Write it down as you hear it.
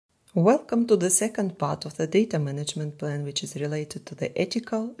Welcome to the second part of the Data Management Plan, which is related to the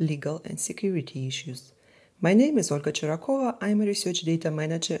ethical, legal, and security issues. My name is Olga Churakova. I'm a Research Data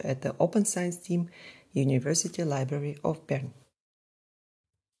Manager at the Open Science Team, University Library of Bern.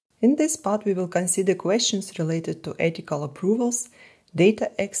 In this part, we will consider questions related to ethical approvals, data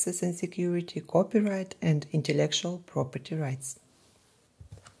access and security, copyright, and intellectual property rights.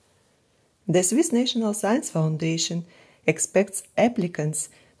 The Swiss National Science Foundation expects applicants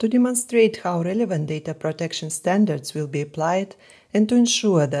to demonstrate how relevant data protection standards will be applied and to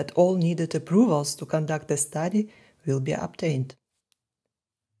ensure that all needed approvals to conduct the study will be obtained.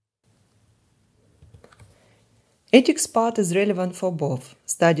 Ethics part is relevant for both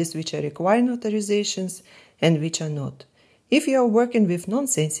studies which are requiring authorizations and which are not. If you are working with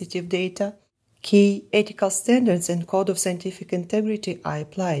non-sensitive data, key ethical standards and code of scientific integrity are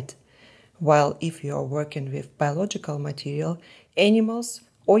applied, while if you are working with biological material, animals,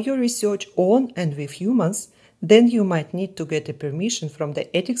 or your research on and with humans, then you might need to get a permission from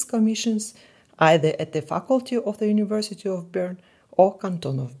the ethics commissions either at the faculty of the University of Bern or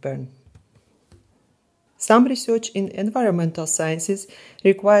Canton of Bern. Some research in environmental sciences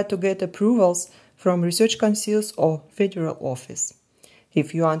require to get approvals from research councils or federal office.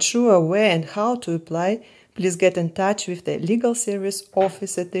 If you are unsure where and how to apply, please get in touch with the Legal Service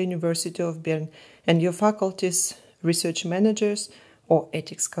Office at the University of Bern and your faculty's research managers or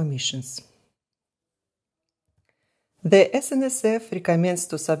ethics commissions. The SNSF recommends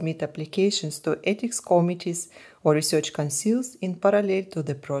to submit applications to ethics committees or research councils in parallel to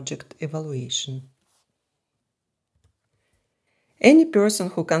the project evaluation. Any person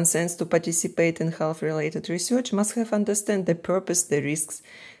who consents to participate in health-related research must have understood the purpose, the risks,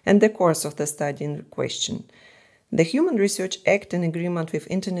 and the course of the study in question. The Human Research Act, in agreement with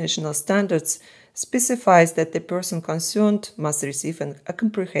international standards, specifies that the person concerned must receive a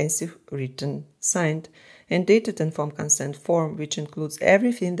comprehensive, written, signed, and dated informed consent form, which includes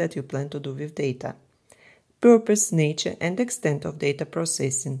everything that you plan to do with data. Purpose, nature, and extent of data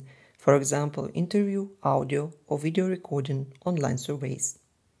processing, for example, interview, audio, or video recording, online surveys.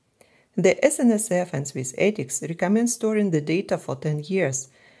 The SNSF and Swiss Ethics recommend storing the data for 10 years,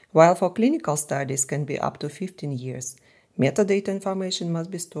 while for clinical studies can be up to 15 years. Metadata information must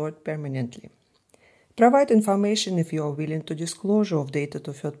be stored permanently. Provide information if you are willing to disclosure of data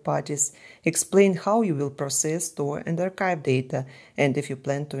to third parties, explain how you will process, store, and archive data, and if you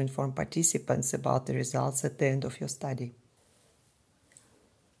plan to inform participants about the results at the end of your study.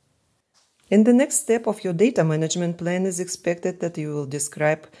 In the next step of your data management plan is expected that you will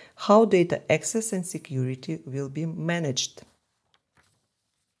describe how data access and security will be managed.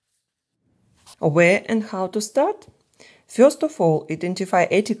 Where and how to start? First of all, identify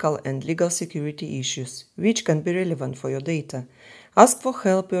ethical and legal security issues, which can be relevant for your data. Ask for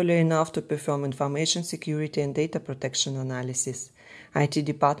help early enough to perform information security and data protection analysis. IT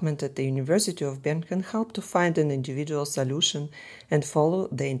department at the University of Bern can help to find an individual solution and follow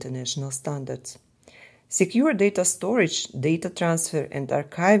the international standards. Secure data storage, data transfer, and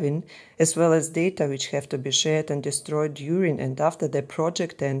archiving, as well as data which have to be shared and destroyed during and after the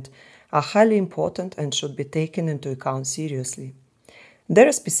project end, are highly important and should be taken into account seriously. There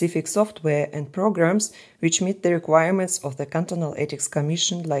are specific software and programs which meet the requirements of the Cantonal Ethics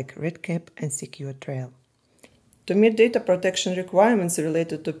Commission like REDCap and Secure Trail. To meet data protection requirements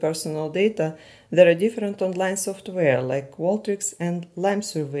related to personal data, there are different online software like Qualtrics and Lime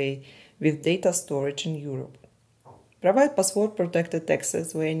Survey with data storage in Europe. Provide password-protected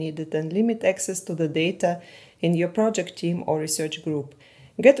access where needed and limit access to the data in your project team or research group.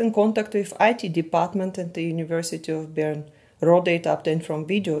 Get in contact with IT department at the University of Bern. Raw data obtained from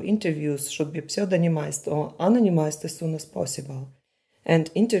video interviews should be pseudonymized or anonymized as soon as possible.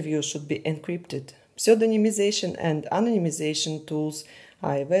 And interviews should be encrypted. Pseudonymization and anonymization tools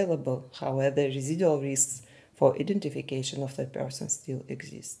are available, however, residual risks for identification of the person still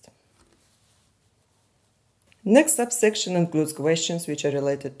exist. Next subsection includes questions which are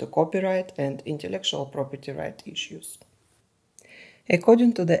related to copyright and intellectual property right issues.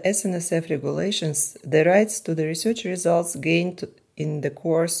 According to the SNSF regulations, the rights to the research results gained in the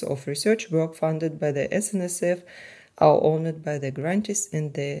course of research work funded by the SNSF are owned by the grantees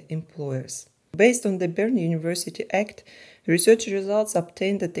and their employers. Based on the Bern University Act, research results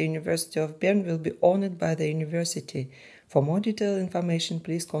obtained at the University of Bern will be owned by the university. For more detailed information,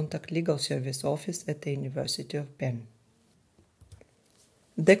 please contact Legal Service Office at the University of Bern.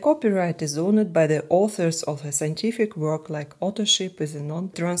 The copyright is owned by the authors of a scientific work, like authorship is a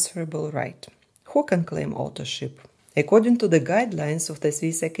non-transferable right. Who can claim authorship? According to the guidelines of the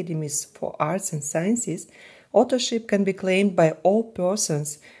Swiss Academies for Arts and Sciences, authorship can be claimed by all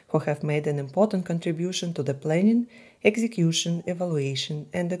persons who have made an important contribution to the planning, execution, evaluation,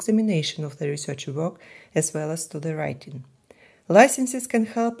 and examination of the research work, as well as to the writing. Licenses can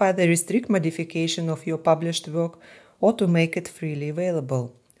help either restrict modification of your published work or to make it freely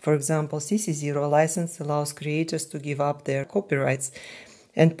available. For example, CC0 license allows creators to give up their copyrights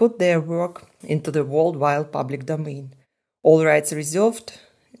and put their work into the worldwide public domain. All rights reserved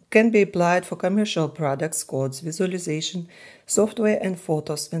can be applied for commercial products, codes, visualization, software, and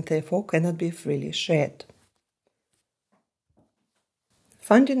photos, and therefore cannot be freely shared.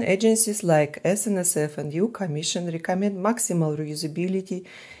 Funding agencies like SNSF and EU Commission recommend maximal reusability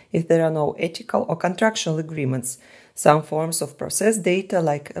if there are no ethical or contractual agreements. Some forms of processed data,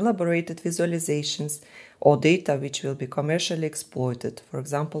 like elaborated visualizations or data which will be commercially exploited, for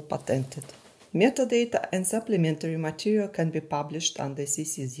example, patented. Metadata and supplementary material can be published under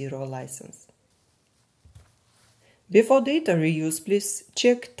CC0 license. Before data reuse, please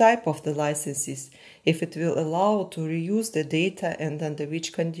check type of the licenses, if it will allow to reuse the data and under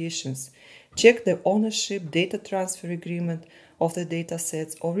which conditions. Check the ownership, data transfer agreement of the data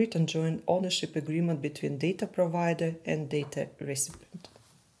sets or written joint ownership agreement between data provider and data recipient.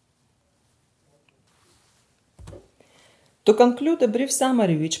 To conclude, a brief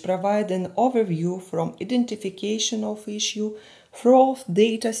summary which provides an overview from identification of issue through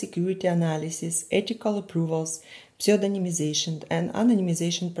data security analysis, ethical approvals, pseudonymization and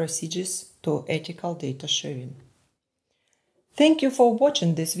anonymization procedures to ethical data sharing. Thank you for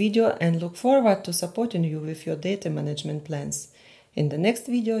watching this video and look forward to supporting you with your data management plans. In the next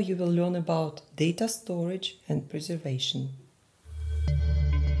video, you will learn about data storage and preservation.